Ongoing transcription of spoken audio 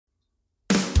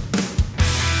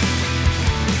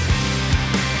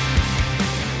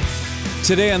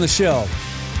Today on the show,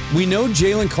 we know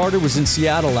Jalen Carter was in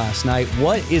Seattle last night.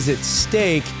 What is at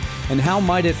stake, and how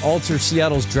might it alter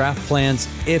Seattle's draft plans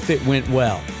if it went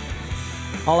well?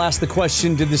 I'll ask the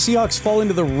question, did the Seahawks fall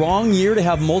into the wrong year to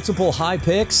have multiple high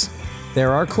picks?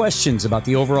 There are questions about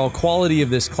the overall quality of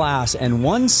this class, and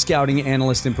one scouting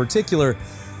analyst in particular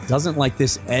doesn't like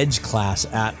this edge class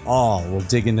at all. We'll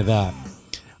dig into that.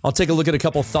 I'll take a look at a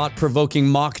couple thought-provoking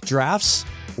mock drafts.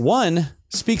 One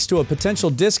speaks to a potential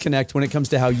disconnect when it comes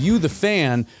to how you, the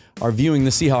fan, are viewing the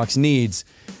Seahawks' needs.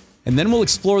 And then we'll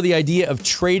explore the idea of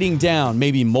trading down,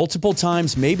 maybe multiple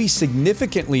times, maybe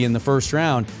significantly in the first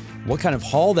round. What kind of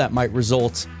haul that might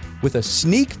result, with a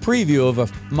sneak preview of a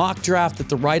mock draft that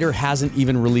the writer hasn't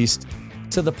even released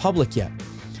to the public yet.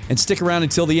 And stick around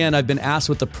until the end. I've been asked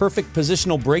what the perfect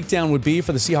positional breakdown would be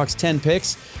for the Seahawks' 10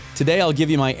 picks. Today, I'll give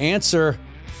you my answer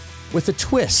with a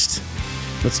twist.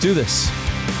 Let's do this.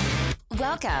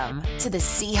 Welcome to the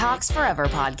Seahawks Forever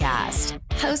podcast,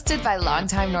 hosted by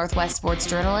longtime Northwest sports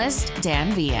journalist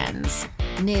Dan Viens.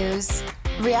 News,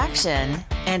 reaction,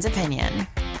 and opinion.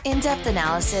 In-depth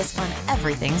analysis on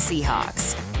everything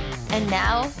Seahawks. And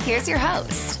now, here's your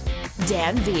host,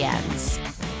 Dan Viens.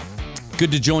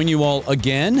 Good to join you all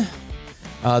again.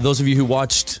 Those of you who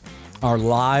watched our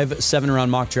live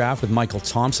 7-round mock draft with Michael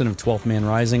Thompson of 12th Man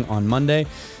Rising on Monday,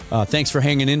 thanks for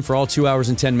hanging in for all 2 hours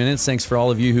and 10 minutes. Thanks for all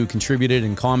of you who contributed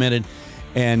and commented.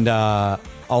 And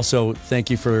also, thank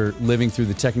you for living through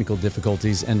the technical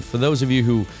difficulties. And for those of you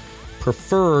who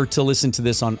prefer to listen to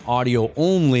this on audio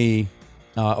only,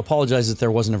 apologize that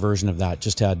there wasn't a version of that.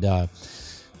 Just had a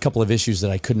couple of issues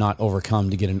that I could not overcome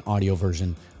to get an audio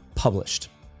version published.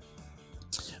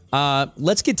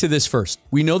 Let's get to this first.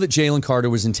 We know that Jalen Carter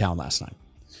was in town last night.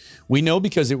 We know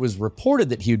because it was reported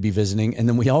that he would be visiting, and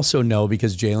then we also know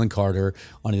because Jalen Carter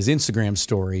on his Instagram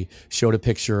story showed a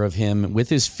picture of him with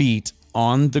his feet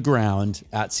on the ground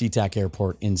at SeaTac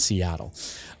Airport in Seattle.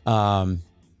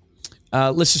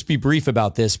 Let's just be brief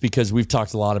about this because we've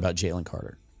talked a lot about Jalen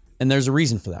Carter, and there's a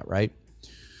reason for that, right?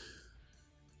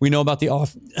 We know about the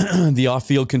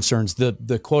off-field concerns,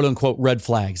 the quote-unquote red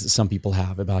flags that some people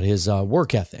have about his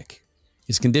work ethic,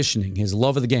 his conditioning, his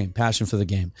love of the game, passion for the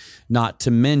game, not to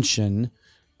mention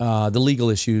the legal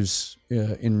issues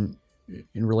in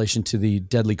relation to the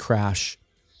deadly crash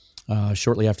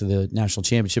shortly after the national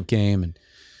championship game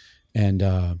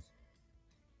and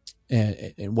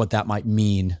what that might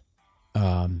mean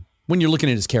when you're looking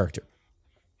at his character.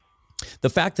 The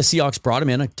fact the Seahawks brought him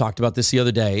in, I talked about this the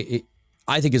other day,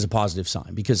 I think is a positive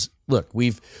sign because, look,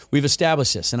 we've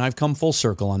established this, and I've come full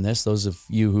circle on this. Those of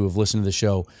you who have listened to the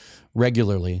show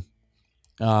regularly,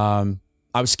 I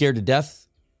was scared to death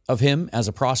of him as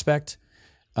a prospect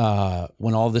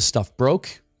when all this stuff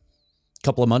broke a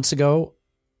couple of months ago.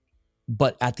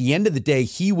 But at the end of the day,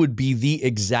 he would be the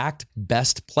exact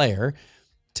best player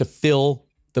to fill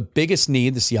the biggest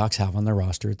need the Seahawks have on their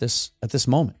roster at this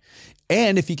moment.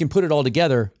 And if he can put it all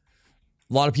together,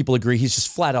 a lot of people agree he's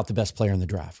just flat out the best player in the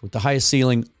draft with the highest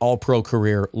ceiling, all-pro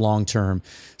career, long-term,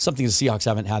 something the Seahawks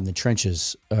haven't had in the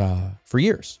trenches for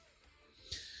years.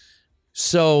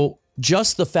 So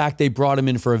just the fact they brought him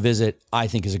in for a visit, I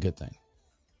think is a good thing.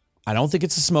 I don't think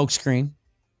it's a smokescreen.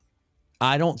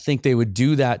 I don't think they would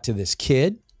do that to this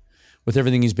kid with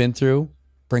everything he's been through,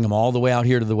 bring him all the way out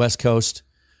here to the West Coast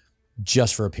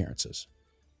just for appearances.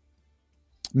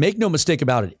 Make no mistake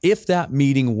about it. If that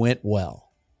meeting went well,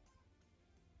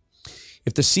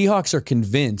 if the Seahawks are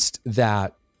convinced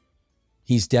that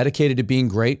he's dedicated to being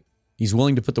great, he's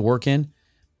willing to put the work in,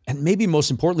 and maybe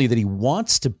most importantly, that he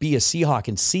wants to be a Seahawk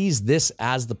and sees this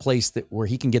as the place where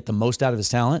he can get the most out of his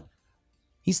talent,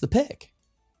 he's the pick.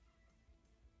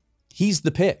 He's the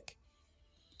pick.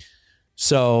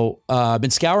 So I've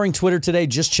been scouring Twitter today,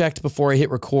 just checked before I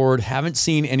hit record, haven't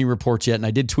seen any reports yet, and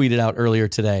I did tweet it out earlier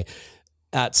today.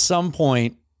 At some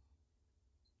point,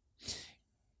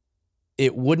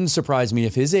 it wouldn't surprise me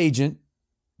if his agent,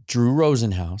 Drew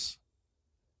Rosenhaus,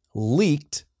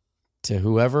 leaked to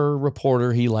whoever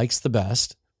reporter he likes the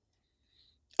best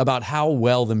about how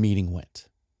well the meeting went.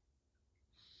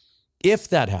 If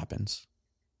that happens,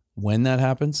 when that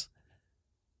happens,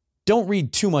 don't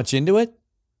read too much into it.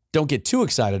 Don't get too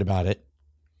excited about it.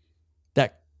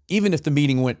 That even if the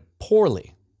meeting went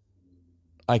poorly,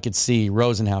 I could see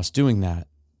Rosenhaus doing that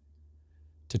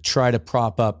to try to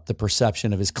prop up the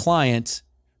perception of his client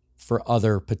for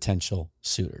other potential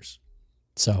suitors.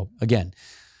 So again,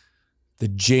 the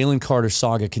Jalen Carter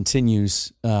saga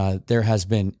continues. There has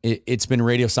been, it's been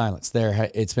radio silence.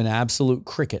 It's been absolute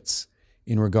crickets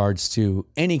in regards to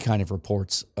any kind of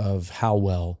reports of how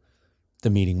well the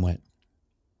meeting went.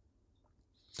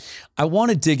 I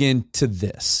want to dig into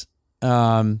this.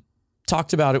 Talked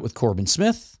Talked about it with Corbin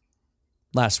Smith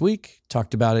last week.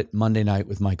 Talked about it Monday night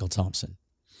with Michael Thompson.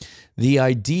 The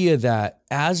idea that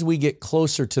as we get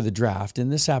closer to the draft,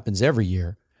 and this happens every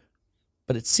year,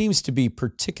 but it seems to be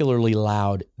particularly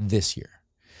loud this year.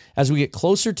 As we get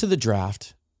closer to the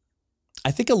draft,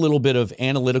 I think a little bit of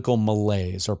analytical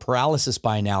malaise or paralysis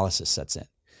by analysis sets in,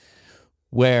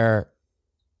 where,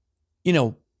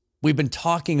 we've been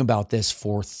talking about this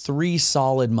for 3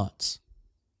 solid months.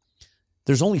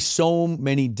 There's only so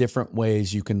many different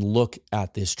ways you can look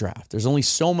at this draft. There's only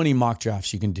so many mock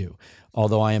drafts you can do,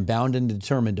 although I am bound and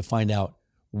determined to find out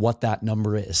what that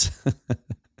number is.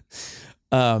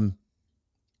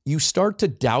 You start to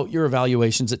doubt your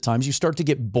evaluations at times. You start to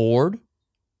get bored.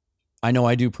 I know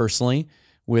I do personally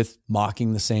with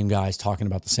mocking the same guys, talking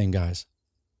about the same guys.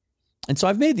 And so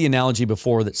I've made the analogy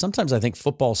before that sometimes I think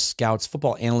football scouts,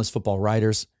 football analysts, football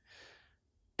writers,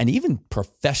 and even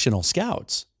professional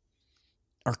scouts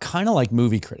are kind of like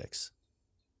movie critics.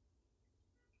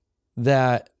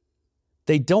 That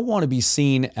they don't want to be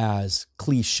seen as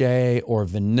cliche or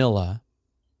vanilla.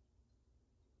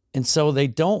 And so they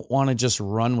don't want to just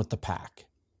run with the pack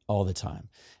all the time.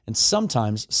 And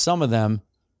sometimes some of them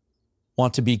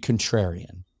want to be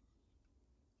contrarian.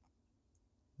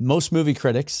 Most movie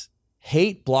critics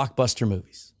hate blockbuster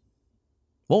movies.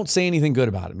 Won't say anything good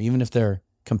about them, even if they're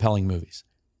compelling movies.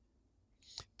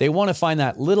 They want to find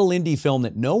that little indie film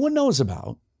that no one knows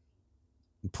about,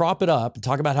 and prop it up and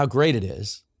talk about how great it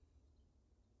is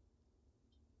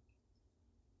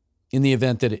in the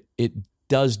event that it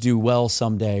does do well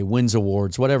someday, wins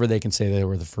awards, whatever they can say they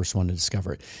were the first one to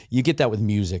discover it. You get that with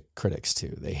music critics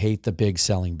too. They hate the big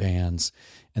selling bands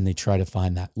and they try to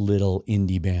find that little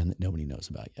indie band that nobody knows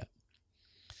about yet.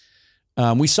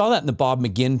 We saw that in the Bob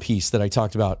McGinn piece that I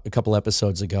talked about a couple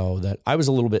episodes ago that I was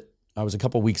a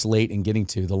couple weeks late in getting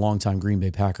to, the longtime Green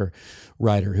Bay Packer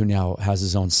writer who now has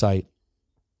his own site,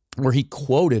 where he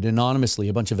quoted anonymously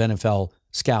a bunch of NFL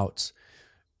scouts.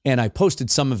 And I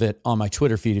posted some of it on my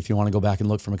Twitter feed if you want to go back and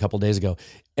look from a couple days ago.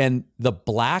 And the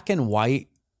black and white,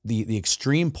 the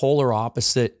extreme polar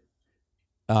opposite,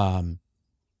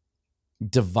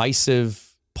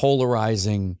 divisive,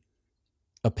 polarizing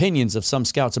opinions of some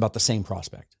scouts about the same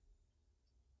prospect.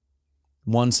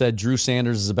 One said Drew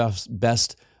Sanders is the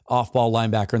best off-ball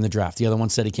linebacker in the draft. The other one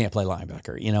said he can't play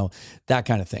linebacker, that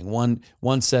kind of thing.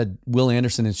 One said Will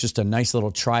Anderson is just a nice little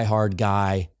try-hard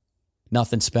guy,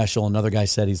 nothing special. Another guy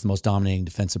said he's the most dominating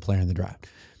defensive player in the draft.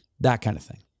 That kind of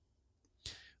thing.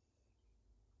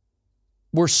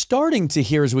 We're starting to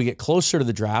hear as we get closer to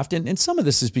the draft, and some of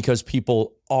this is because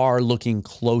people are looking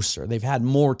closer. They've had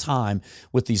more time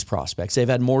with these prospects. They've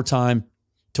had more time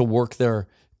to work their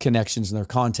connections and their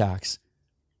contacts,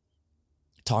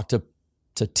 talk to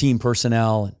team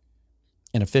personnel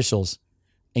and officials,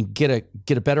 and get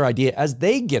a better idea as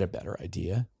they get a better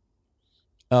idea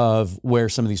of where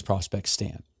some of these prospects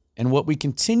stand. And what we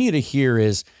continue to hear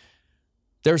is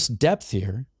there's depth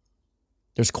here.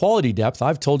 There's quality depth.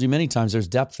 I've told you many times there's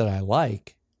depth that I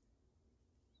like,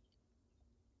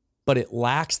 but it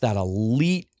lacks that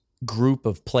elite group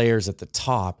of players at the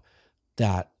top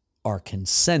that are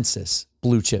consensus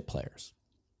blue chip players.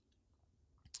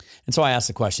 And so I asked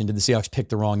the question, did the Seahawks pick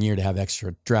the wrong year to have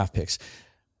extra draft picks?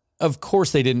 Of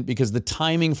course they didn't, because the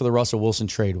timing for the Russell Wilson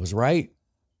trade was right.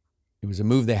 It was a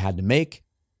move they had to make.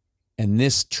 And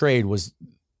this trade was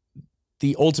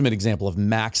the ultimate example of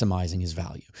maximizing his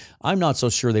value. I'm not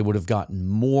so sure they would have gotten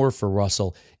more for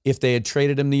Russell if they had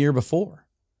traded him the year before.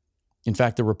 In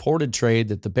fact, the reported trade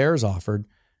that the Bears offered,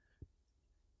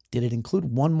 did it include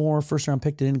one more first-round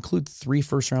pick? Did it include 3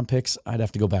 first-round picks? I'd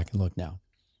have to go back and look now.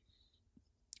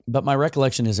 But my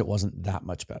recollection is it wasn't that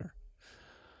much better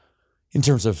in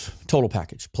terms of total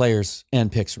package, players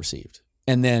and picks received,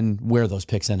 and then where those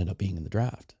picks ended up being in the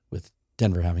draft, with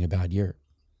Denver having a bad year.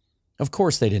 Of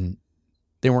course they weren't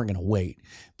going to wait,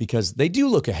 because they do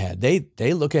look ahead.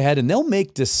 They look ahead and they'll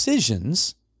make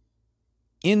decisions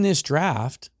in this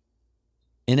draft.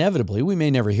 Inevitably, we may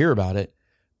never hear about it,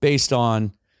 based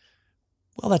on,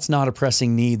 well, that's not a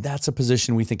pressing need. That's a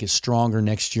position we think is stronger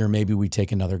next year. Maybe we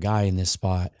take another guy in this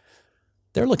spot.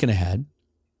 They're looking ahead.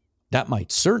 That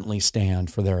might certainly stand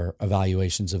for their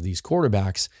evaluations of these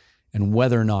quarterbacks and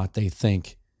whether or not they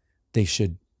think they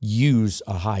should use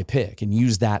a high pick and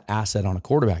use that asset on a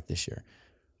quarterback this year.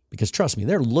 Because trust me,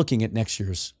 they're looking at next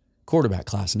year's quarterback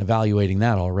class and evaluating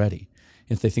that already.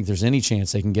 If they think there's any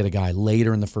chance they can get a guy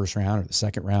later in the first round or the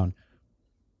second round,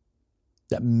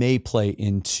 that may play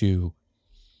into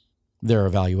their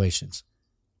evaluations.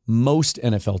 Most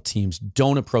NFL teams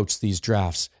don't approach these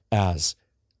drafts as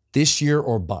this year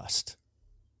or bust.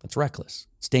 That's reckless.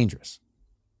 It's dangerous.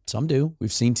 Some do.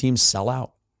 We've seen teams sell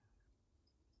out.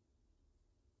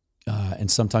 And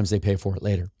sometimes they pay for it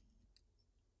later.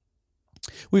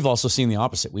 We've also seen the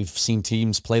opposite. We've seen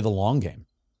teams play the long game,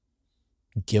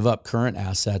 give up current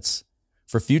assets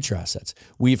for future assets.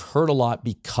 We've heard a lot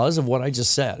because of what I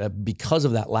just said, because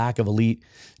of that lack of elite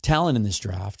talent in this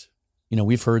draft.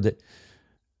 We've heard that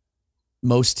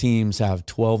most teams have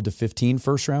 12 to 15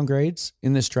 first-round grades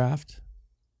in this draft.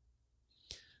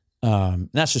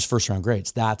 That's just first-round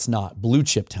grades. That's not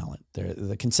blue-chip talent.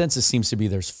 The consensus seems to be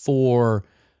there's 4,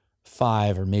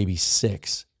 5, or maybe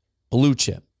 6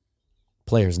 blue-chip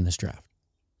players in this draft.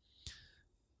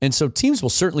 And so teams will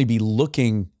certainly be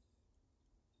looking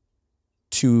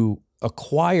to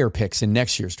acquire picks in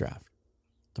next year's draft.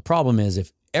 The problem is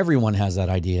if everyone has that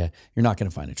idea, you're not going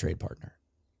to find a trade partner.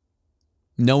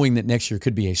 Knowing that next year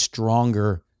could be a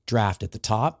stronger draft at the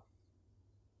top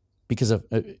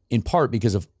in part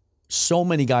because of so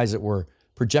many guys that were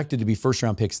projected to be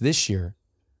first-round picks this year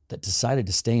that decided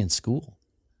to stay in school,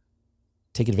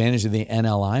 take advantage of the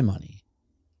NLI money,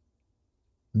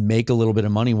 make a little bit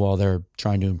of money while they're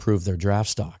trying to improve their draft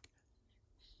stock.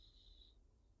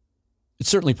 It's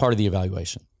certainly part of the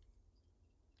evaluation.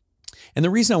 And the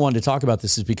reason I wanted to talk about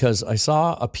this is because I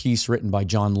saw a piece written by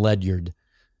John Ledyard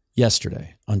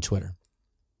yesterday on Twitter,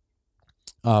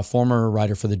 a former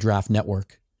writer for the Draft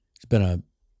Network. He's been an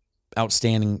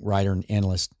outstanding writer and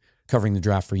analyst covering the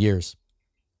draft for years.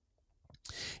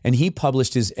 And he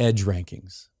published his edge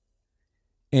rankings.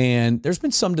 And there's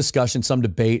been some discussion, some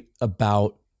debate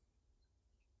about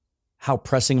how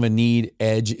pressing of a need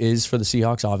edge is for the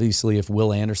Seahawks. Obviously, if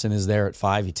Will Anderson is there at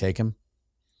 5, you take him.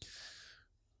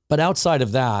 But outside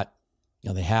of that,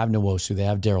 they have Nwosu, they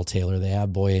have Darrell Taylor, they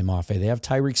have Boye Mafe, they have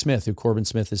Tyreek Smith, who Corbin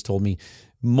Smith has told me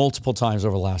multiple times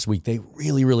over the last week they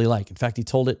really, really like. In fact, he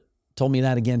told me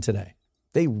that again today.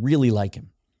 They really like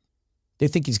him. They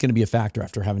think he's going to be a factor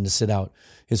after having to sit out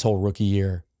his whole rookie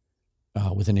year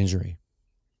with an injury.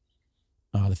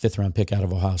 The 5th-round pick out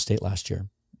of Ohio State last year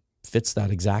fits that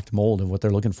exact mold of what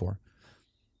they're looking for.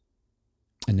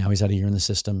 And now he's had a year in the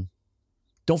system.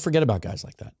 Don't forget about guys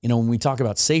like that. When we talk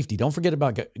about safety, don't forget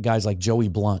about guys like Joey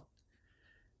Blunt.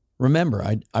 Remember,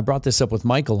 I brought this up with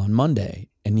Michael on Monday,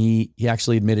 and he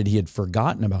actually admitted he had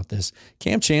forgotten about this.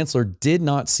 Cam Chancellor did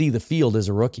not see the field as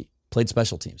a rookie, played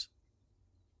special teams.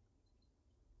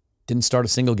 Didn't start a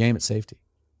single game at safety.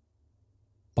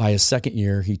 By his second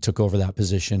year, he took over that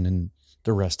position, and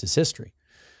the rest is history.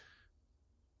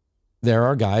 There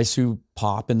are guys who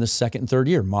pop in the second and third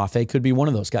year. Mafe could be one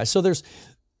of those guys. So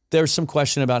there's some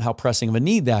question about how pressing of a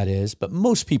need that is, but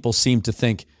most people seem to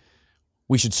think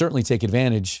we should certainly take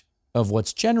advantage of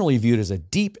what's generally viewed as a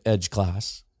deep edge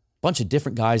class. A bunch of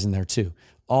different guys in there too,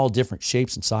 all different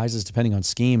shapes and sizes depending on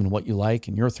scheme and what you like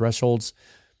and your thresholds.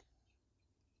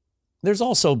 There's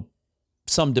also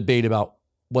some debate about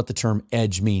what the term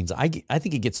edge means. I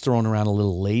think it gets thrown around a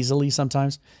little lazily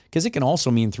sometimes because it can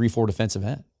also mean 3-4 defensive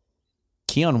end.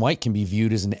 Keon White can be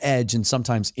viewed as an edge and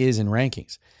sometimes is in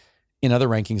rankings. In other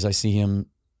rankings, I see him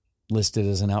listed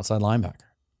as an outside linebacker.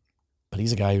 But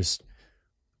he's a guy who's,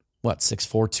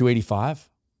 6'4", 285?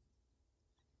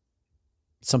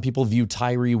 Some people view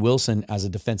Tyree Wilson as a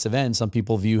defensive end. Some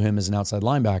people view him as an outside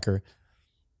linebacker.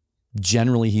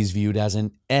 Generally, he's viewed as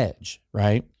an edge,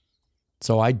 right?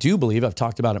 So I do believe, I've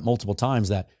talked about it multiple times,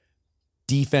 that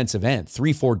defensive end,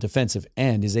 3-4 defensive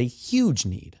end is a huge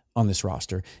need on this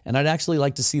roster. And I'd actually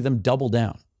like to see them double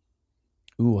down.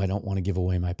 Ooh, I don't want to give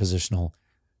away my positional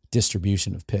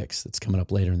distribution of picks that's coming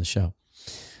up later in the show.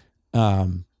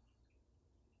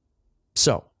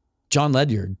 So John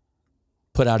Ledyard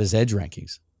put out his edge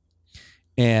rankings,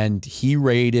 and he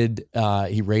rated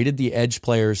the edge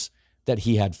players that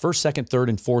he had first, second, third,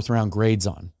 and fourth round grades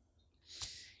on.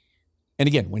 And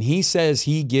again, when he says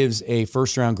he gives a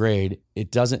first round grade,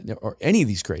 it doesn't, or any of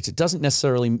these grades, it doesn't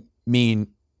necessarily mean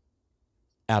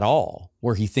at all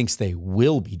where he thinks they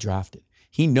will be drafted.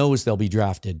 He knows they'll be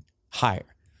drafted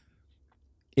higher.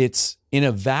 It's in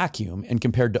a vacuum and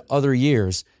compared to other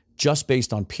years, just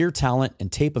based on pure talent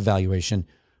and tape evaluation,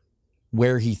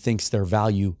 where he thinks their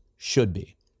value should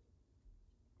be.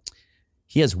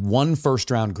 He has one first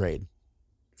round grade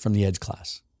from the edge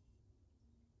class.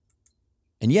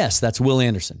 And yes, that's Will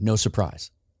Anderson, no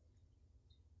surprise.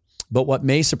 But what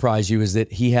may surprise you is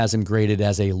that he has him graded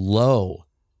as a low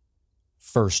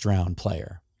first round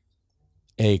player,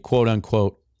 a quote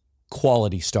unquote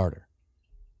quality starter.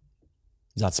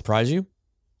 Does that surprise you?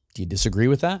 Do you disagree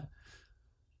with that?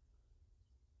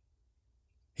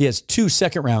 He has 2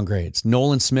 second round grades,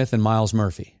 Nolan Smith and Miles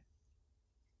Murphy.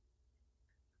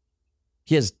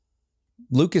 He has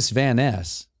Lucas Van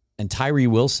Ness and Tyree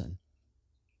Wilson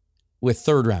with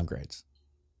third round grades.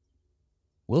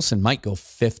 Wilson might go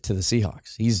 5th to the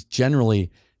Seahawks. He's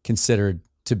generally considered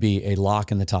to be a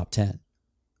lock in the top 10.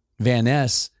 Van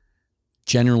Ness,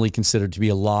 generally considered to be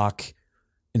a lock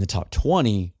in the top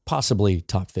 20, possibly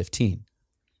top 15.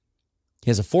 He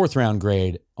has a 4th round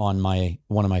grade on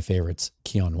one of my favorites,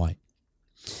 Keon White.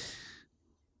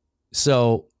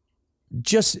 So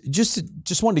just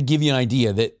wanted to give you an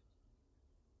idea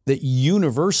that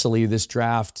universally this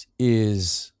draft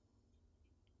is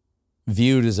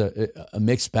viewed as a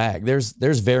mixed bag.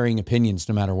 There's varying opinions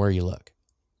no matter where you look.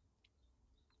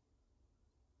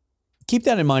 Keep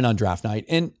that in mind on draft night,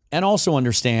 and also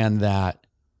understand that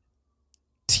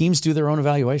teams do their own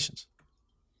evaluations.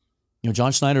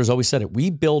 John Schneider has always said it. We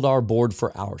build our board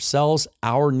for ourselves,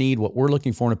 our need, what we're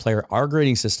looking for in a player, our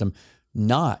grading system,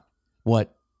 not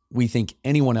what we think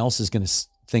anyone else is going to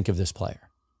think of this player.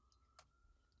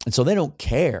 And so they don't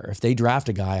care if they draft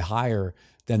a guy higher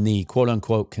than the quote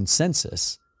unquote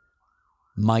consensus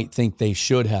might think they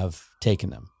should have taken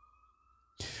them.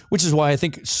 Which is why I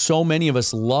think so many of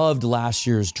us loved last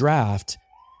year's draft,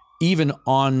 even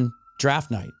on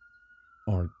draft night.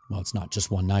 Or, well, it's not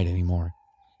just one night anymore,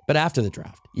 but after the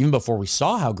draft, even before we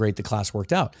saw how great the class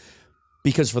worked out.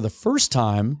 Because for the first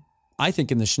time, I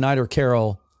think in the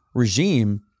Schneider-Carroll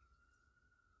regime,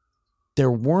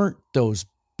 there weren't those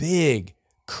big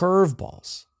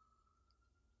curveballs,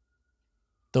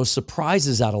 those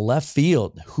surprises out of left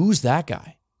field. Who's that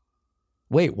guy?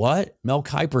 Wait, what? Mel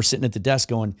Kiper sitting at the desk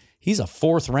going, he's a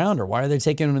 4th rounder. Why are they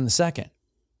taking him in the 2nd?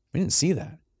 We didn't see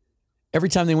that. Every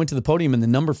time they went to the podium and the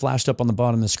number flashed up on the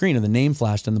bottom of the screen, or the name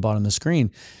flashed on the bottom of the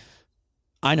screen,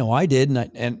 I know I did,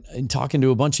 and talking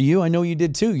to a bunch of you, I know you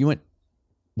did too. You went,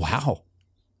 wow,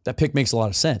 that pick makes a lot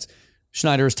of sense.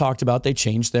 Schneider has talked about they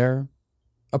changed their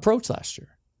approach last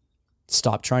year.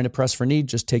 Stop trying to press for need,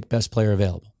 just take best player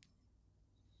available.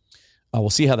 We'll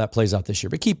see how that plays out this year.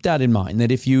 But keep that in mind,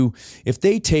 that if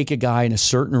they take a guy in a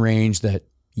certain range that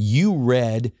you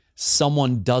read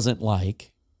someone doesn't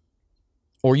like,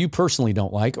 or you personally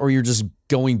don't like, or you're just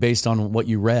going based on what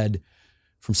you read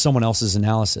from someone else's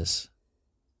analysis.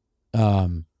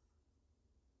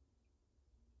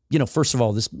 First of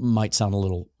all, this might sound a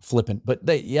little flippant, but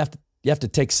you have to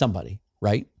take somebody,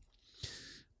 right?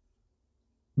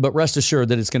 But rest assured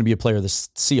that it's going to be a player the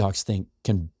Seahawks think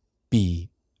can be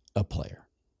a player.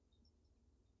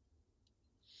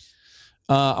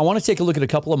 I want to take a look at a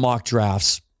couple of mock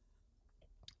drafts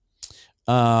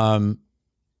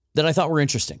that I thought were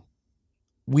interesting.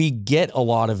 We get a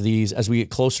lot of these as we get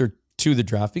closer to the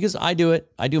draft because I do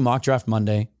it. I do mock draft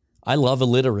Monday. I love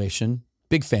alliteration,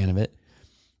 big fan of it,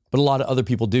 but a lot of other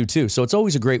people do too. So it's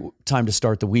always a great time to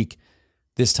start the week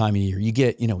this time of year. You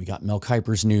get, we got Mel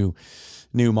Kiper's new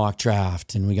mock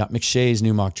draft, and we got McShay's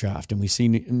new mock draft, and we see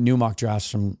new mock drafts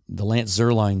from the Lance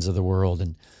Zierleins of the world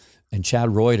and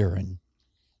Chad Reuter.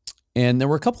 And there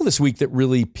were a couple this week that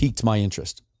really piqued my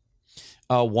interest.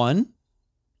 One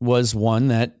was one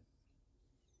that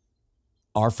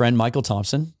our friend Michael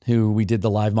Thompson, who we did the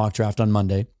live mock draft on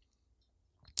Monday,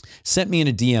 sent me in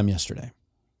a DM yesterday.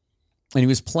 And he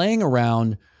was playing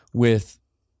around with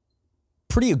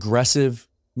pretty aggressive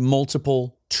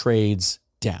multiple trades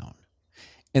down.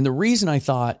 And the reason I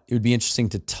thought it would be interesting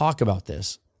to talk about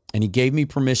this, and he gave me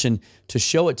permission to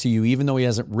show it to you, even though he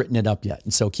hasn't written it up yet.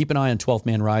 And so keep an eye on 12th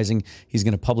Man Rising. He's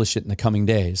going to publish it in the coming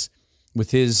days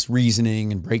with his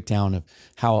reasoning and breakdown of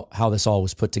how this all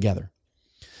was put together.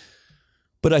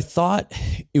 But I thought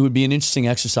it would be an interesting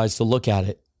exercise to look at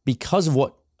it because of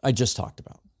what I just talked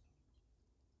about.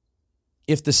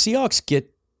 If the Seahawks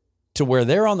get to where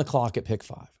they're on the clock at pick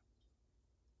 5,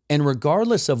 and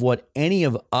regardless of what any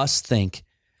of us think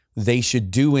they should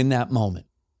do in that moment,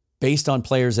 based on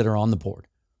players that are on the board,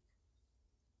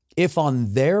 if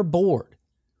on their board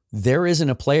there isn't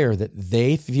a player that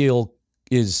they feel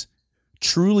is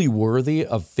truly worthy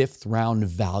of 5th round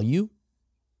value,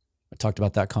 I talked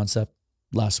about that concept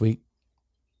last week,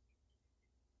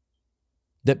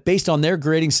 that based on their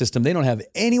grading system, they don't have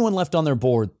anyone left on their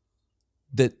board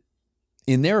that,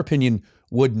 in their opinion,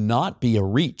 would not be a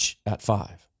reach at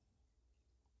 5,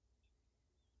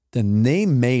 then they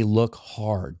may look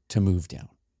hard to move down.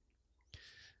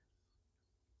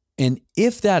 And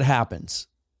if that happens,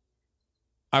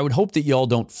 I would hope that y'all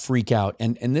don't freak out.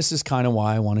 And this is kind of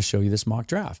why I want to show you this mock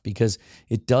draft, because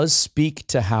it does speak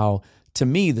to how, to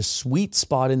me, the sweet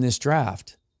spot in this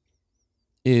draft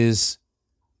is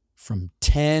from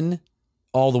 10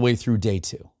 all the way through day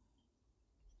 2.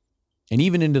 And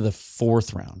even into the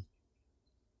 4th round.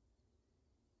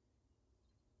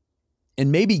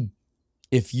 And maybe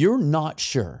if you're not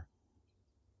sure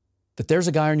that there's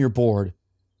a guy on your board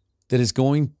that is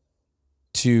going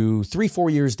to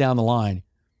 3-4 years down the line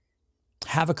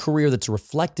have a career that's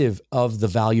reflective of the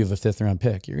value of a 5th round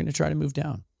pick, you're going to try to move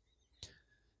down.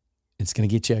 It's going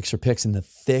to get you extra picks in the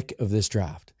thick of this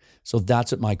draft. So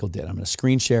that's what Michael did. I'm going to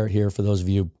screen share it here for those of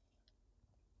you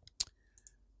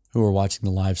who are watching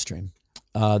the live stream.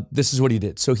 This is what he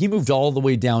did. So he moved all the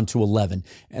way down to 11.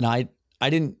 And I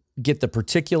didn't get the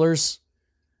particulars.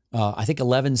 I think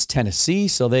 11's Tennessee,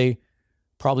 so they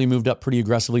probably moved up pretty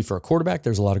aggressively for a quarterback.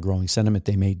 There's a lot of growing sentiment.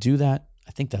 They may do that.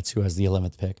 I think that's who has the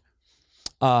 11th pick.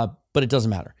 But it doesn't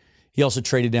matter. He also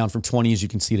traded down from 20, as you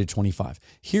can see, to 25.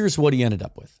 Here's what he ended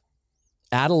up with.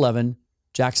 At 11,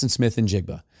 Jackson Smith and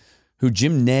Jigba, who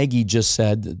Jim Nagy just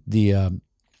said, the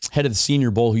head of the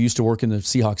Senior Bowl, who used to work in the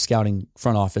Seahawks scouting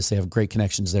front office. They have great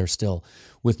connections there still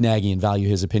with Nagy and value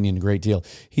his opinion a great deal.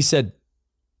 He said,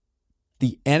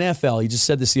 the NFL, he just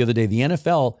said this the other day, the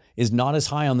NFL is not as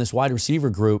high on this wide receiver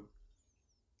group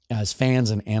as fans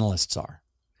and analysts are.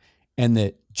 And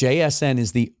that JSN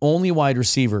is the only wide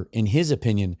receiver, in his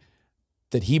opinion,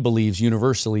 that he believes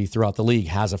universally throughout the league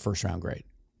has a first-round grade.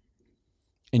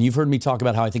 And you've heard me talk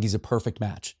about how I think he's a perfect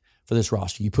match for this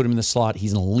roster. You put him in the slot,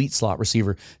 he's an elite slot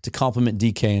receiver to complement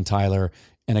DK and Tyler,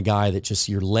 and a guy that just,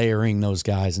 you're layering those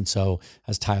guys. And so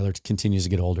as Tyler continues to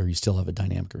get older, you still have a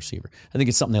dynamic receiver. I think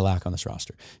it's something they lack on this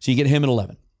roster. So you get him at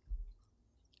 11.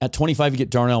 At 25, you get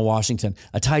Darnell Washington,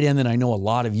 a tight end that I know a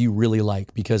lot of you really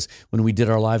like, because when we did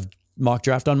our live mock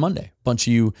draft on Monday, a bunch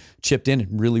of you chipped in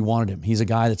and really wanted him. He's a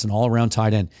guy that's an all-around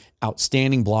tight end,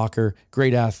 outstanding blocker,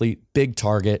 great athlete, big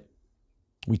target.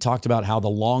 We talked about how the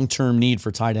long-term need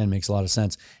for tight end makes a lot of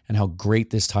sense and how great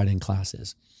this tight end class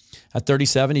is. At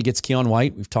 37, he gets Keon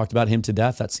White. We've talked about him to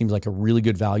death. That seems like a really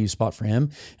good value spot for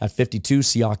him. At 52,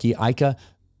 Siaki Ika,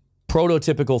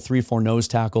 prototypical 3-4 nose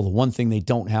tackle. The one thing they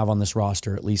don't have on this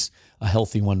roster, at least a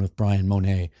healthy one with Brian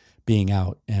Monet being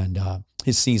out and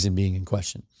his season being in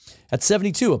question. At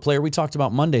 72, a player we talked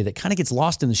about Monday that kind of gets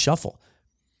lost in the shuffle.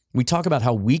 We talk about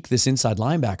how weak this inside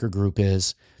linebacker group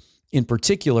is. In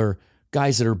particular,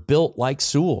 guys that are built like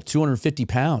Sewell, 250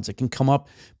 pounds. It can come up,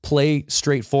 play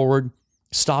straightforward,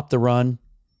 stop the run.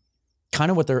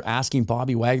 Kind of what they're asking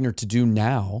Bobby Wagner to do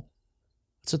now.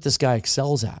 That's what this guy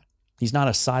excels at. He's not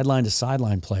a sideline to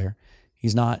sideline player. He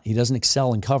doesn't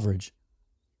excel in coverage,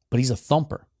 but he's a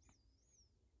thumper.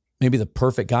 Maybe the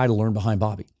perfect guy to learn behind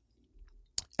Bobby.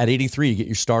 At 83, you get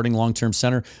your starting long-term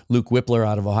center, Luke Whippler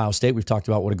out of Ohio State. We've talked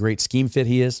about what a great scheme fit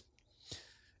he is.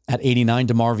 At 89,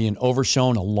 DeMarvion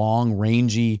Overshown, a long,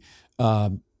 rangy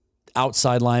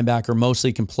outside linebacker,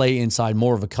 mostly can play inside,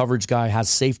 more of a coverage guy, has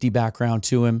safety background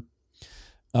to him.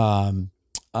 One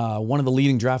of the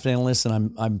leading draft analysts,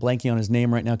 and I'm blanking on his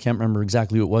name right now, can't remember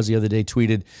exactly who it was the other day,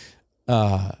 tweeted,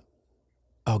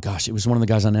 it was one of the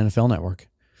guys on NFL Network.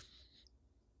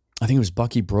 I think it was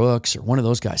Bucky Brooks or one of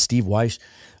those guys, Steve Weiss,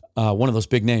 one of those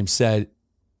big names, said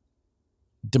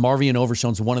DeMarvion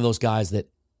Overshown's one of those guys that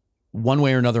one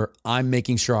way or another, I'm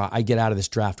making sure I get out of this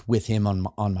draft with him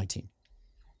on my team.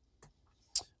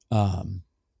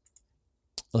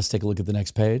 Let's take a look at the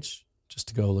next page, just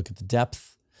to go look at the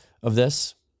depth of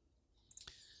this.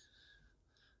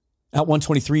 At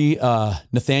 123,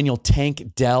 Nathaniel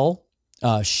Tank Dell,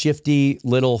 shifty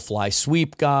little fly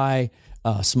sweep guy,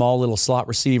 small little slot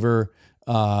receiver,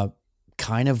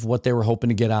 kind of what they were hoping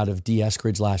to get out of D.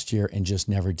 Eskridge last year and just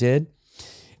never did.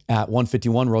 At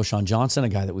 151, Roshan Johnson, a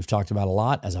guy that we've talked about a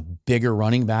lot as a bigger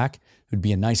running back who'd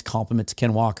be a nice complement to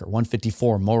Ken Walker.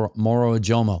 154, Moro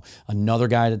Ajomo, another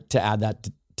guy to add that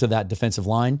to that defensive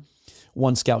line.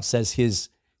 One scout says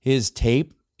his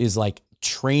tape is like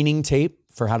training tape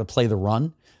for how to play the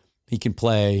run. He can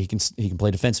play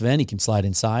defensive end. He can slide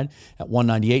inside. At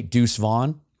 198, Deuce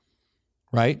Vaughn,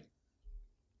 right?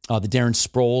 The Darren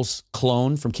Sproles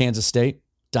clone from Kansas State.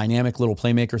 Dynamic little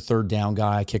playmaker, third down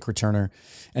guy, kick returner.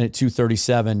 And at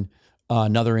 237,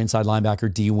 another inside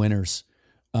linebacker, D. Winters.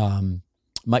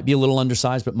 Might be a little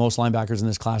undersized, but most linebackers in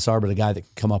this class are, but a guy that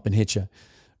can come up and hit you.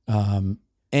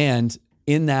 And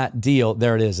in that deal,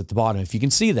 there it is at the bottom. If you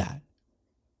can see that,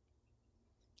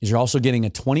 is you're also getting a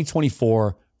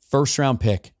 2024 first-round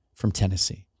pick from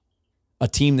Tennessee. A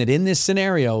team that in this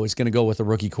scenario is going to go with a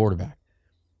rookie quarterback.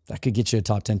 That could get you a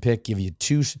top 10 pick, give you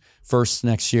 2 firsts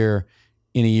next year,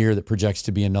 in a year that projects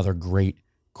to be another great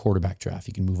quarterback draft.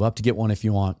 You can move up to get one if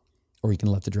you want, or you can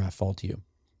let the draft fall to you.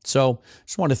 So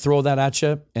just wanted to throw that at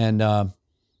you and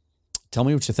tell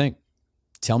me what you think.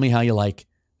 Tell me how you like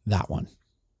that one.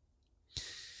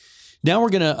 Now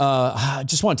we're going to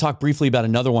just want to talk briefly about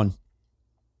another one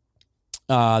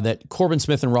that Corbin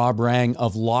Smith and Rob Rang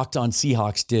of Locked on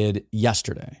Seahawks did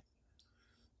yesterday.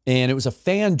 And it was a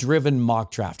fan-driven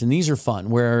mock draft. And these are fun,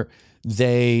 where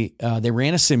they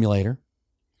ran a simulator.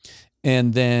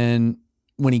 And then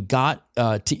when he got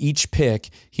to each pick,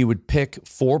 he would pick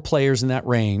 4 players in that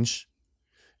range,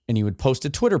 and he would post a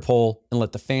Twitter poll and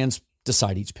let the fans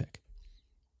decide each pick.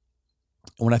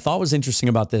 And what I thought was interesting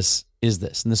about this is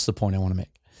this, and this is the point I want to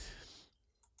make,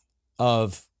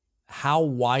 of how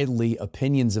widely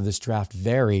opinions of this draft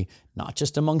vary, not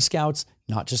just among scouts,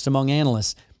 not just among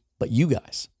analysts, but you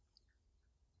guys.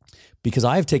 Because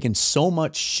I have taken so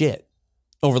much shit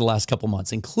over the last couple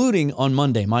months, including on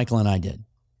Monday, Michael and I did,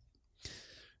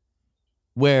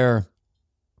 where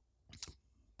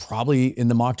probably in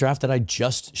the mock draft that I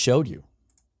just showed you,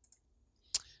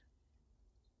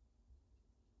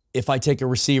 if I take a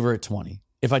receiver at 20,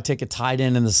 if I take a tight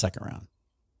end in the second round,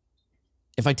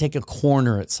 if I take a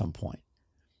corner at some point,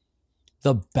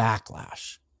 the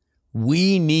backlash.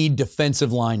 We need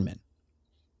defensive linemen.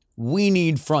 We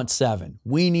need front seven.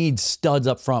 We need studs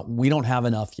up front. We don't have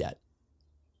enough yet.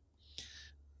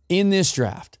 In this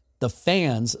draft, the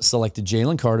fans selected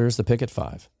Jalen Carter as the pick at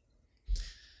 5.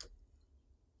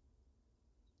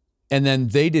 And then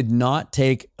they did not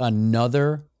take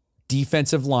another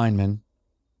defensive lineman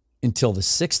until the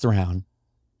 6th round.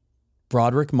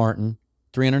 Broderick Martin,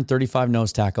 335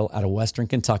 nose tackle out of Western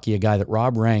Kentucky, a guy that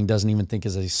Rob Rang doesn't even think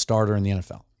is a starter in the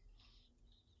NFL.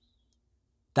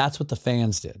 That's what the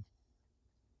fans did.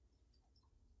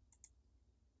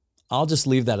 I'll just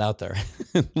leave that out there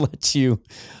and let you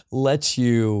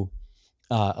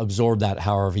absorb that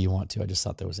however you want to. I just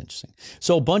thought that was interesting.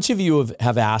 So a bunch of you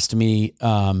have asked me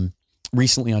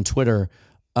recently on Twitter,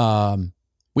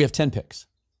 we have 10 picks.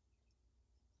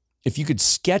 If you could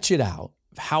sketch it out,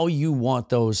 how you want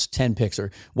those 10 picks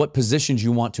or what positions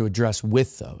you want to address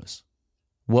with those,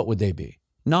 what would they be?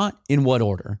 Not in what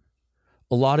order.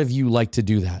 A lot of you like to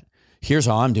do that. Here's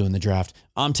how I'm doing the draft.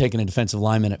 I'm taking a defensive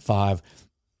lineman at 5.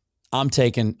 I'm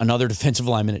taking another defensive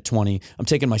lineman at 20. I'm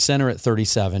taking my center at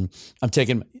 37.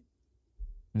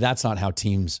 That's not how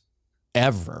teams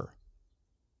ever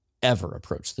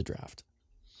approach the draft.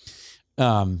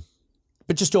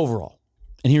 But just overall.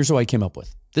 And here's what I came up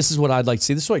with. This is what I'd like to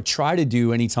see. This is what I try to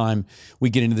do anytime we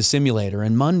get into the simulator.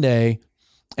 And Monday,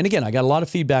 and again, I got a lot of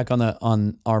feedback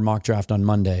on our mock draft on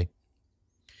Monday.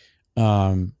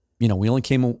 We only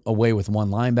came away with one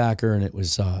linebacker, and it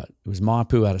was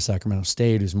Mapu out of Sacramento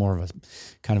State, who's more of a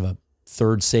kind of a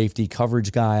third safety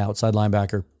coverage guy, outside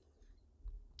linebacker.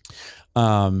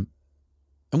 And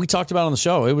we talked about it on the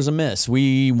show. It was a miss.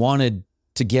 We wanted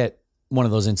to get one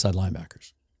of those inside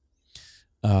linebackers.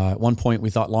 At one point, we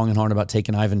thought long and hard about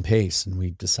taking Ivan Pace, and we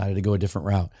decided to go a different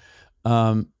route.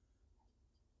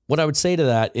 What I would say to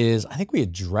that is I think we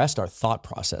addressed our thought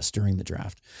process during the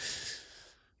draft.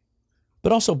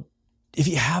 But also, if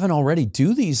you haven't already, do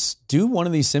one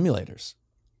of these simulators.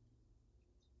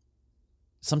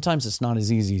 Sometimes it's not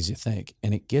as easy as you think,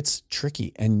 and it gets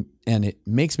tricky, and it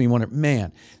makes me wonder,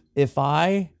 man, if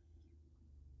a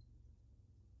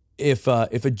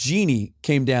genie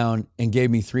came down and gave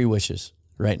me 3 wishes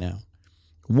right now,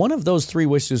 one of those 3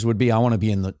 wishes would be I want to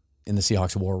be in the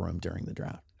Seahawks war room during the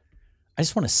draft. I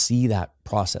just want to see that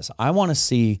process. I want to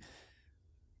see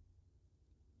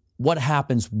what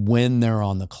happens when they're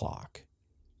on the clock.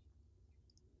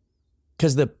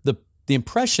 Because the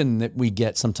impression that we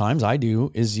get sometimes, I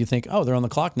do, is you think, oh, they're on the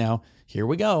clock now. Here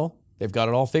we go. They've got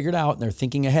it all figured out, and they're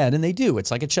thinking ahead, and they do. It's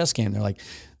like a chess game. They're like,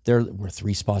 we're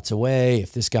 3 spots away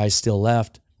if this guy's still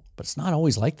left. But it's not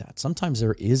always like that. Sometimes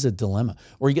there is a dilemma,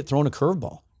 or you get thrown a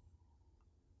curveball.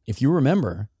 If you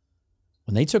remember,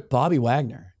 when they took Bobby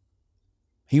Wagner,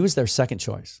 he was their second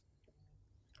choice.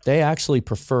 They actually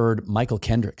preferred Michael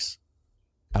Kendricks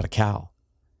out of Cal,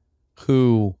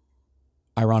 who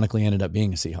ironically ended up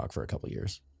being a Seahawk for a couple of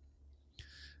years.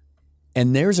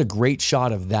 And there's a great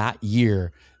shot of that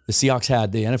year. The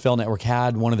Seahawks the NFL Network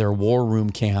had one of their war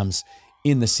room cams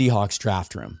in the Seahawks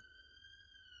draft room.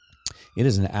 It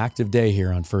is an active day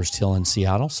here on First Hill in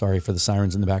Seattle. Sorry for the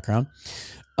sirens in the background.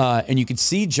 And you can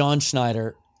see John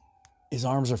Schneider, his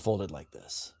arms are folded like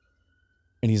this.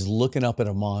 And he's looking up at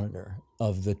a monitor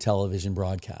of the television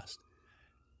broadcast.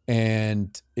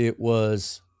 And it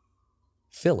was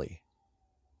Philly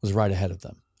was right ahead of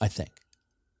them, I think.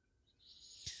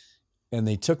 And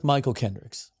they took Michael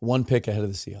Kendricks, 1 pick ahead of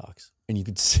the Seahawks. And you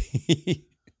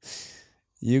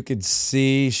could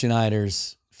see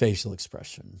Schneider's facial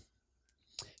expression.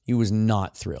 He was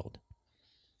not thrilled.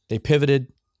 They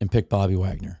pivoted and picked Bobby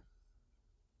Wagner.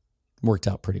 Worked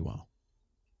out pretty well.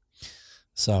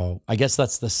 So I guess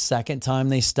that's the second time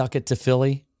they stuck it to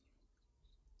Philly.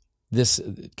 This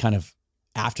kind of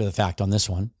after the fact on this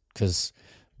one, because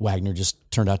Wagner just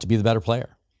turned out to be the better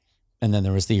player. And then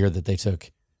there was the year that they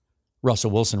took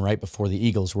Russell Wilson right before the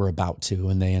Eagles were about to,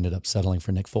 and they ended up settling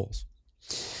for Nick Foles.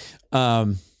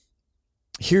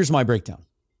 Here's my breakdown.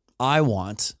 I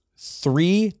want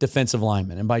 3 defensive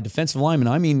linemen. And by defensive linemen,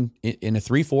 I mean in a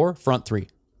 3-4, front 3.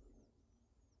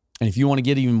 And if you want to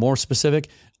get even more specific,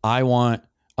 I want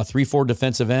a 3-4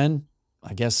 defensive end.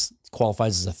 I guess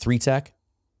qualifies as a 3-tech.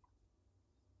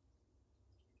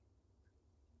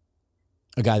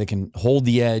 A guy that can hold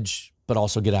the edge, but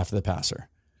also get after the passer.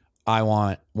 I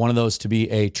want one of those to be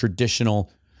a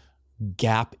traditional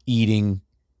gap-eating,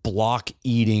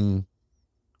 block-eating,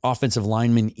 offensive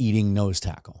lineman-eating nose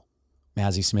tackle.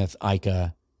 Mazi Smith,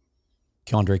 Ika,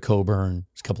 Keandre Coburn,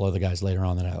 there's a couple other guys later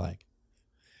on that I like.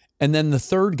 And then the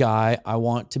third guy I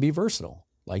want to be versatile,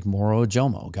 like Moro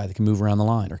Ojomo, a guy that can move around the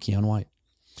line, or Keon White.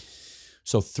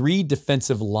 So 3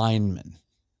 defensive linemen,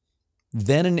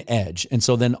 then an edge. And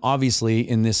so then obviously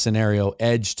in this scenario,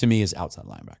 edge to me is outside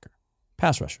linebacker,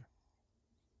 pass rusher.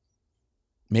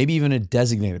 Maybe even a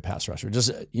designated pass rusher.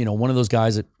 Just, one of those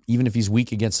guys that even if he's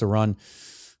weak against the run,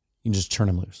 you can just turn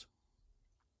him loose.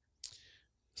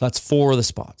 So that's 4 of the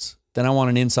spots. Then I want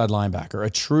an inside linebacker, a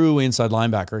true inside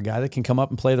linebacker, a guy that can come up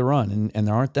and play the run. And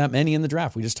there aren't that many in the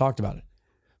draft. We just talked about it.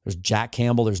 There's Jack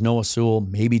Campbell. There's Noah Sewell.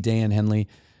 Maybe Dan Henley.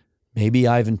 Maybe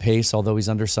Ivan Pace, although he's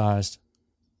undersized.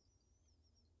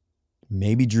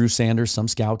 Maybe Drew Sanders. Some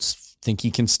scouts think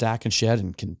he can stack and shed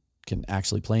and can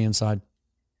actually play inside.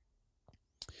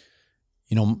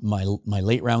 My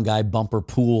late round guy, Bumper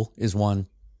Poole, is one.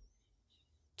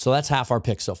 So that's half our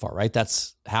pick so far, right?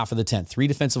 That's half of the 10. 3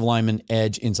 defensive linemen,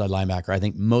 edge, inside linebacker. I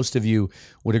think most of you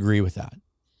would agree with that.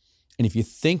 And if you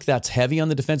think that's heavy on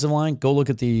the defensive line, go look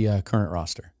at the current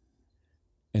roster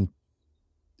and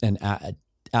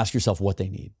ask yourself what they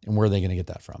need and where are they going to get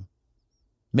that from.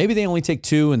 Maybe they only take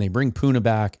 2 and they bring Puna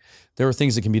back. There are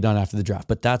things that can be done after the draft,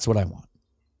 but that's what I want.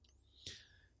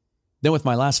 Then with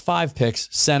my last 5 picks,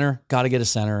 center, got to get a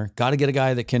center. Got to get a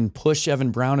guy that can push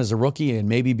Evan Brown as a rookie and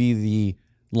maybe be the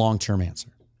long-term answer.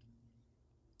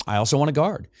 I also want a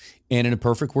guard. And in a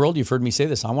perfect world, you've heard me say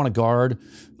this, I want a guard.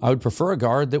 I would prefer a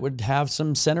guard that would have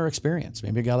some center experience.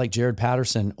 Maybe a guy like Jared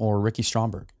Patterson or Ricky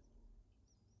Stromberg.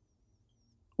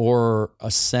 Or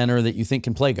a center that you think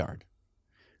can play guard.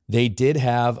 They did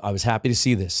have, I was happy to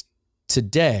see this,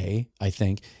 today, I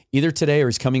think, either today or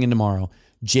he's coming in tomorrow,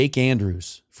 Jake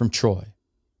Andrews from Troy.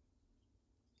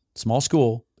 Small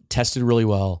school, tested really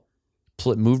well,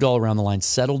 moved all around the line,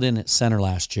 settled in at center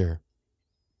last year.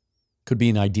 Could be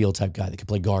an ideal type guy that could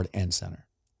play guard and center.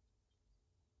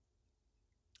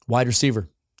 Wide receiver,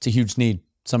 it's a huge need.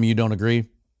 Some of you don't agree.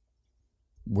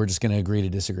 We're just going to agree to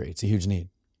disagree. It's a huge need.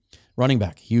 Running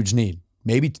back, huge need.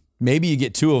 Maybe you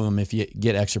get 2 of them if you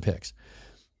get extra picks.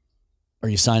 Or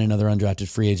you sign another undrafted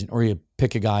free agent, or you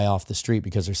pick a guy off the street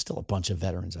because there's still a bunch of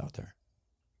veterans out there.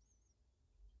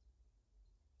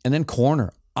 And then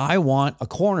corner. I want a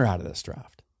corner out of this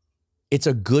draft. It's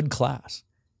a good class.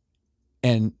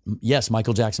 And yes,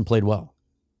 Michael Jackson played well.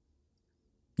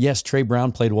 Yes, Trey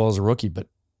Brown played well as a rookie, but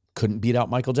couldn't beat out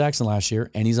Michael Jackson last year,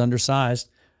 and he's undersized.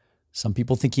 Some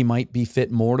people think he might be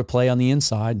fit more to play on the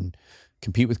inside and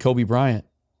compete with Kobe Bryant.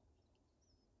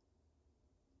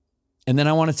 And then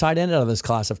I want a tight end out of this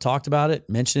class. I've talked about it,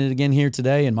 mentioned it again here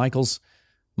today in Michael's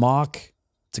mock.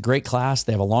 It's a great class.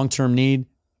 They have a long-term need.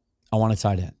 I want a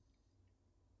tight end.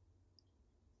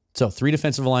 So 3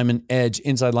 defensive linemen, edge,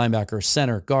 inside linebacker,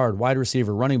 center, guard, wide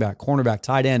receiver, running back, cornerback,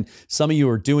 tight end. Some of you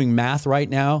are doing math right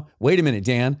now. Wait a minute,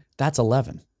 Dan. That's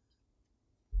 11.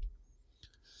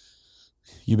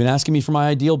 You've been asking me for my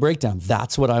ideal breakdown.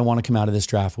 That's what I want to come out of this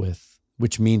draft with,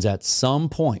 which means at some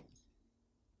point,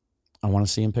 I want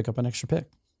to see him pick up an extra pick.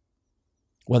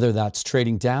 Whether that's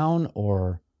trading down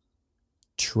or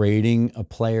trading a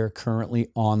player currently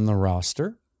on the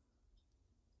roster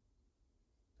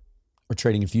or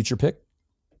trading a future pick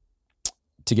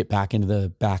to get back into the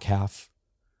back half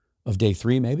of day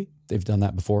 3, maybe. They've done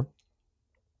that before.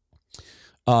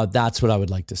 That's what I would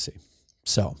like to see.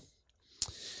 So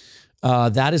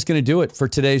that is going to do it for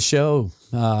today's show.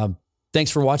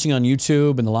 Thanks for watching on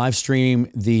YouTube and the live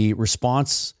stream. The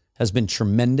response has been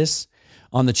tremendous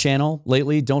on the channel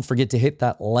lately. Don't forget to hit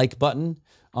that like button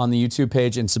on the YouTube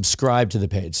page and subscribe to the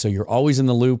page so you're always in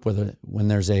the loop when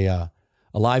there's a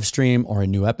live stream or a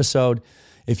new episode.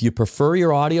 If you prefer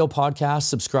your audio podcast,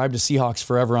 subscribe to Seahawks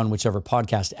Forever on whichever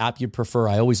podcast app you prefer.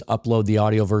 I always upload the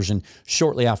audio version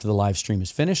shortly after the live stream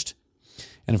is finished.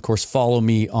 And of course, follow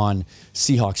me on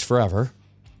Seahawks Forever,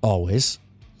 always.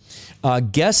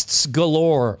 Guests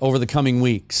galore over the coming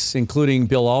weeks, including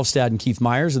Bill Alvstad and Keith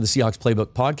Myers of the Seahawks Playbook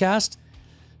podcast,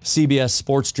 CBS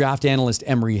Sports draft analyst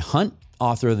Emery Hunt,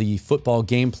 author of the Football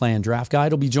Game Plan Draft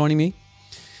Guide, will be joining me.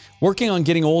 Working on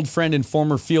getting old friend and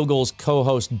former Field Goals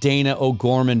co-host Dana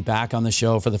O'Gorman back on the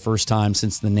show for the first time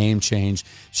since the name change.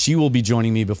 She will be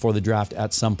joining me before the draft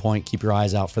at some point. Keep your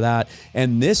eyes out for that.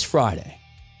 And this Friday,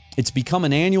 it's become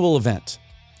an annual event.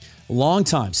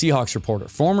 Longtime Seahawks reporter,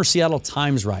 former Seattle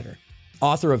Times writer,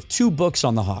 author of 2 books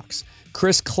on the Hawks,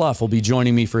 Chris Clough will be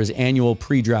joining me for his annual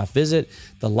pre-draft visit.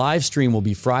 The live stream will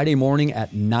be Friday morning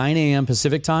at 9 a.m.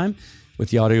 Pacific time, with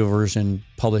the audio version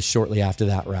published shortly after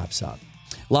that wraps up.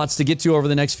 Lots to get to over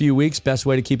the next few weeks. Best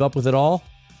way to keep up with it all,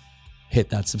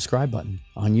 hit that subscribe button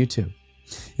on YouTube.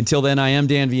 Until then, I am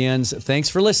Dan Viens. Thanks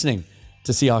for listening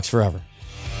to Seahawks Forever.